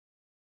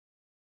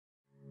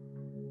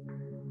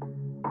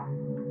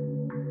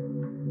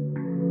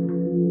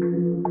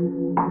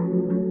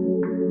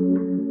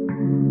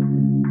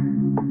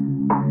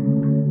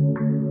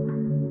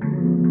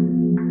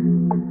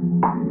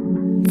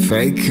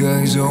Fake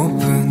eyes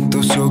open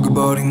또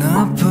속아버린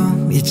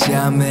아픔 이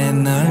잠에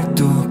날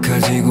또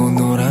가지고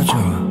놀아줘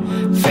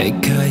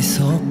Fake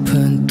eyes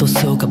open 또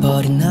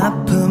속아버린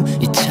아픔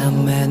이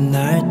참에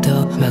날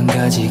더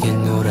망가지게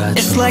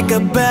놀아줘 It's like a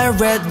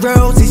bad red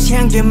roses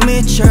향기에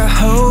미쳐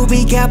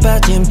호비가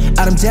빠짐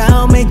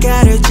아름다움에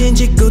가려진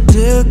짙고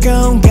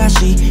뜨거운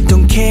가시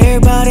Don't care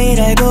about it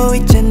알고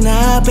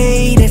있잖아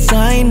베일에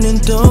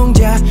쌓이는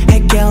동작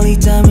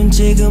헷갈리다면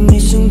지금 이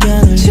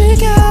순간을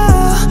즐겨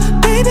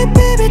Baby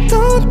baby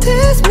don't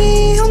test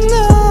me oh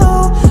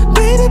no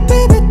Baby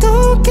baby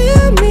don't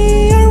get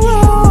me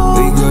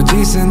wrong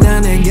이거짓은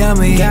안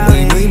해감이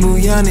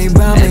의무야 네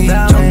밤이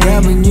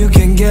정답은 you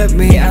can get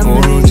me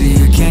오로지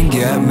you can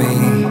get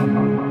me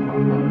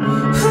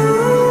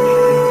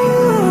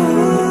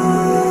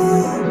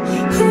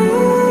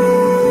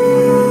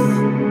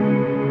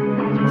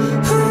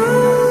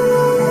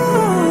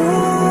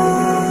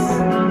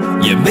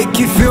Yeah, make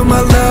you feel my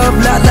love,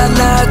 la la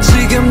la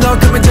지금 너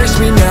come and touch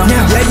me now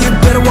Yeah, you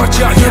better watch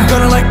out, you're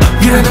gonna like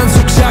난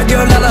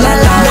속삭여, la la la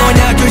la 너와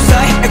나 둘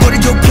사이 알고를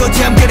좁혀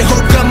잠깐의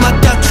호흡과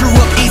맞다 True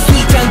up 이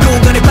스윗한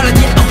공간에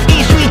빨라진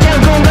이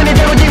스윗한 공간에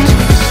달아진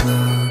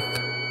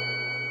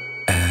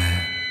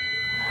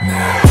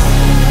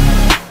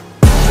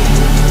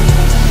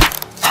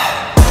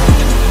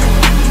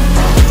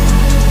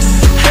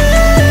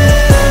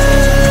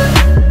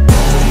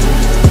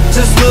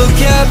Just look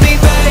at me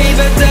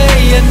baby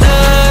day and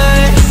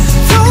night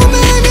So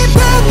many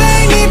bad,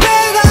 many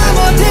bad I'm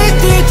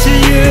addicted to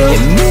you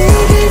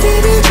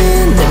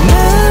내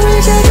맘을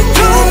자극해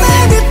So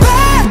many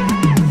bad,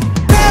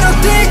 bad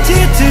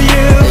addicted to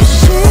you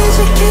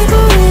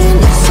시작해보는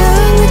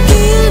이상한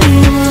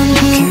기운이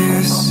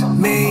Kiss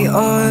me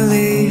or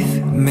leave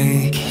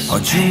me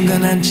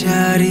어중간한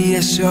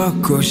자리에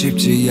썩고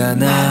싶지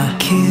않아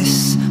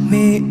Kiss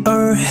me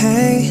or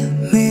hate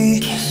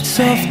me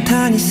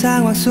소프트한 이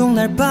상황 속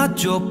날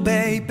봐줘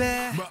baby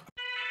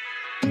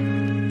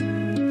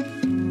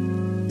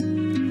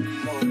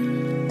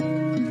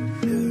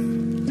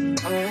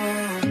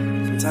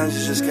Sometimes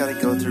you just gotta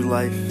go through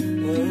life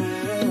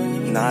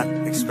not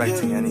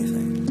expecting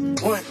anything.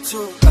 1,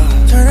 2,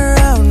 Turn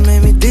around,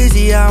 made me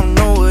dizzy, I don't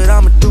know what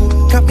I'ma do.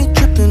 Got me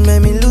tripping,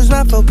 made me lose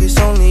my focus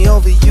only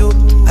over you.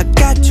 I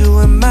got you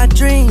in my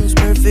dreams,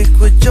 perfect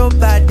with your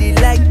body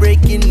like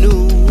breaking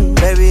news.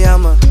 Baby,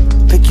 I'ma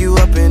pick you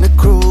up in a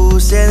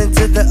cruise, sailing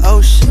to the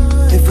ocean.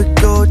 If we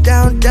go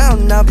down,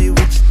 down, I'll be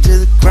with you to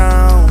the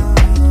ground.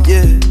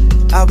 Yeah,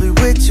 I'll be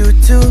with you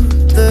to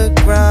the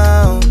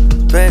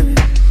ground, baby.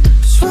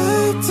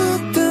 Swipe to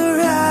the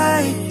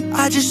right,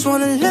 I just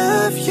wanna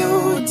love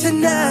you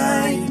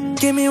tonight.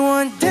 Give me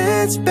one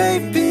dance,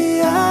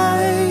 baby,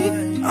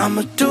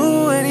 I'ma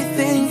do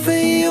anything for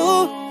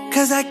you.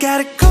 Cause I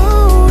gotta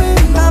go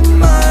in my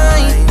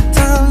mind.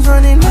 Time's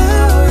running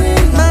out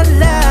in my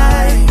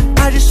life.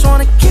 I just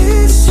wanna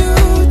kiss you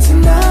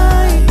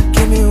tonight.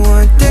 Give me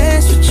one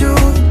dance with you,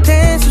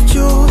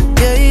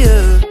 yeah,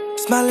 yeah.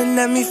 Smiling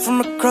at me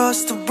from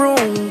across the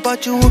room.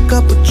 Bought you a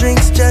couple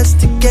drinks just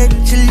to get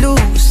you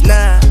loose.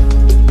 Nah,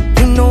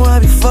 you know I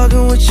be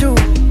fucking with you.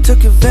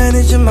 Took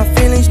advantage of my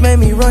feelings, made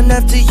me run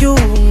after you.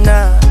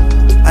 Nah,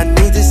 I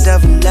need this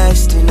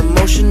everlasting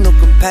emotional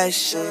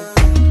compassion.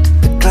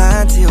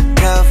 Decline to your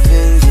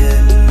coffins,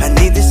 yeah. I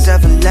need this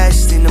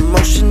everlasting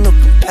emotional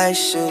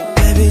compassion.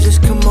 Baby,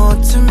 just come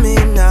on to me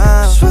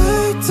now.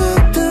 Swipe to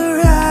the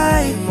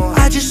right,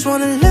 I just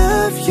wanna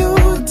love you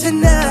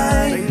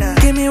tonight.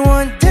 Give me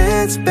one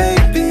dance,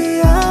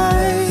 baby,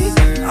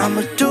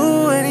 I'ma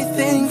do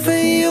anything for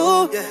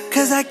you.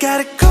 Cause I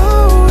gotta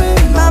go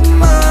in my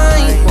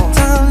mind.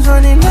 Time's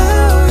running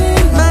out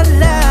in my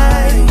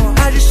life.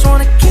 I just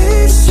wanna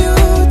kiss you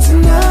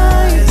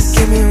tonight.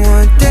 Give me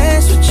one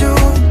dance with you,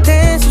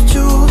 yeah,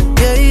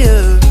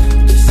 yeah.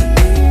 Just a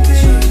little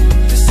bit,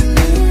 just a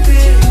little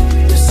bit,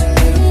 just a little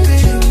bit, just a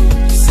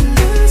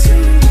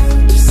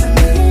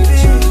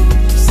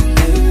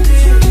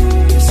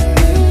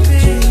little bit, just a little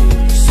bit, just a little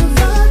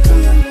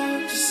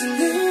bit, just a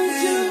little bit,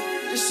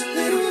 just a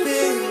little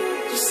bit,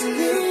 just a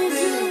little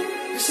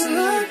bit, just a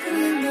little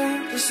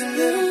bit, just a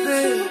little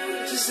bit,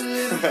 just a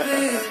little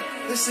bit,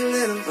 just a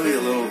little bit. Maybe a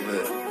little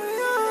bit.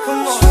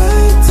 Come on.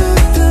 Straight to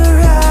the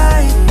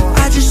right, I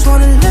just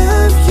wanna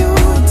love you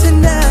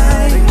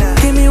tonight.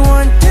 Give me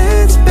one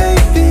dance,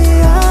 baby,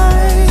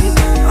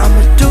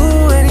 I'ma do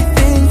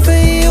anything for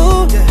you.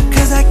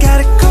 Cause I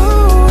gotta go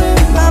in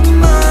my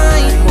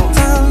mind.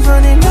 Time's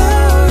running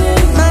out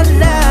in my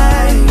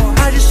life.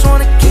 I just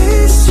wanna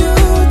kiss you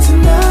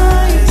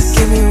tonight.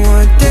 Give me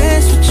one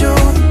dance with you,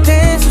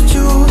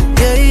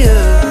 yeah,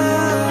 yeah.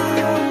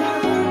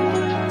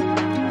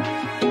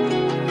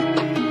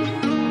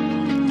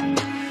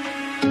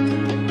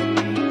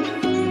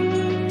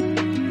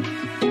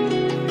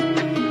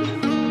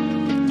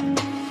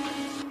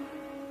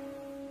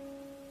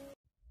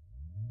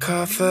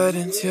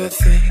 Confidence your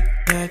thing,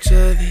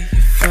 naturally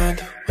you find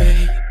a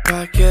way.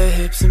 Rock your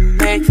hips and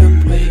make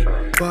them wait.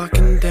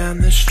 Walking down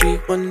the street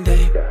one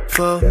day,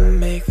 float and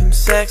make them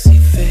sexy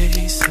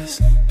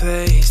faces.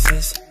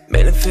 Places,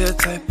 made them feel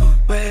type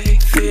of way.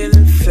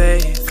 Feeling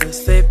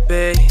faithless, they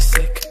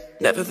basic.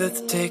 Never let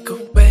the take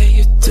away.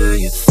 You do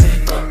your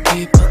thing.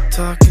 People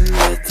talking,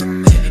 let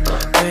them hate.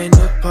 Brand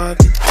new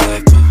apartment,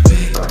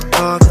 decorate.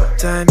 All the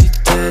time you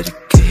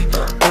dedicate.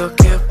 Look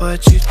at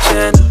what you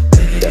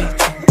generate.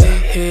 They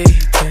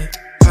hating.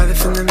 Probably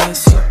from the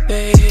mess you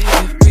made.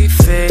 We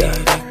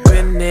faded,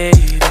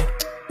 grenaded.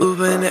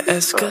 Uber in the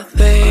Escalade.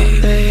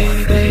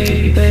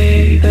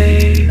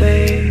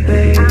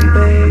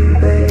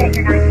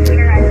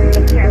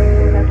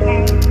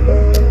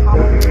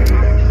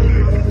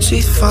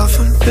 She's far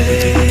from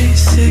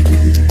basic.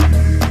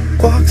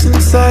 Walks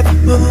inside the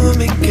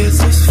room and gets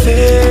those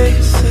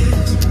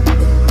faces.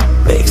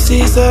 Makes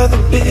these other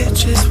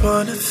bitches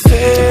wanna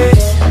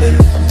face it.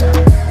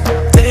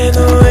 Then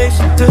the way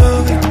she do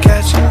it,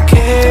 catching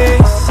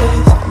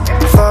cases.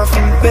 Far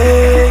from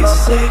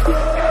basic.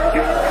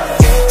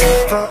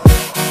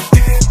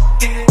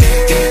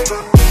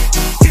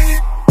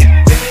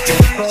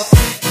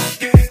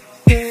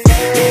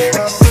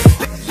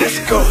 Let's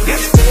go.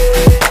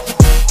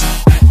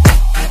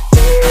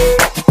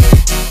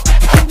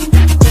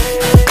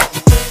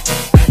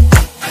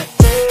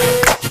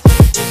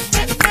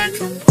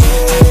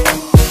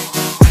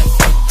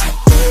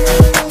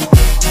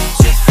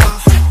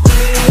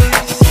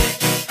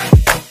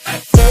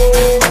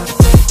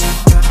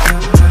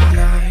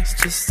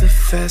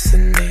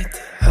 Fascinate the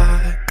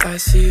high. I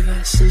see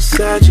less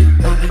inside your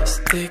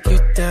eyes. Take you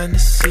down to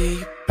see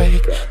you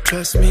break.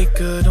 Trust me,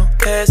 girl, don't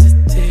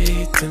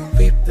hesitate. And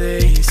we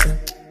blazing,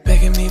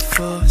 begging me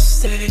for a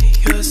stay.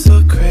 You're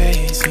so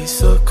crazy,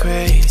 so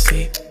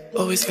crazy.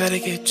 Always gotta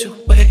get your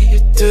way. You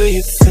do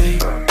your thing.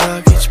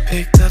 Luggage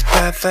picked up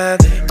by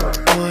valet.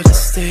 Order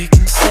steak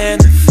in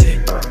Santa Fe.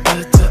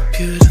 Built up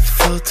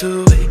beautiful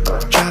to it.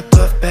 Drop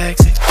off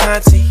bags at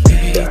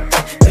concierge.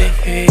 They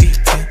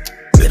hating.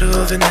 Middle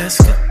of an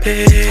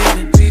escapade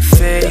and we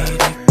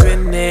faded,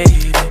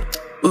 grenaded.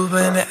 Uber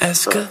in the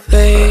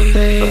Escalade.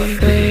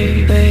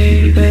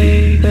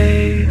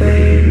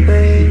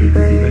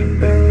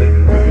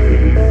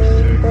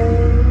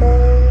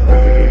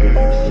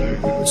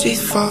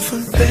 She's far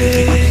from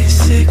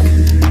basic.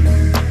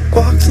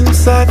 Walks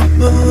inside the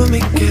room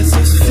and gets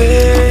those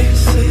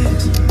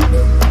faces.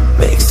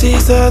 Makes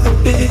these other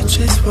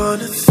bitches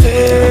wanna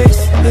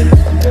face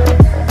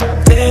it.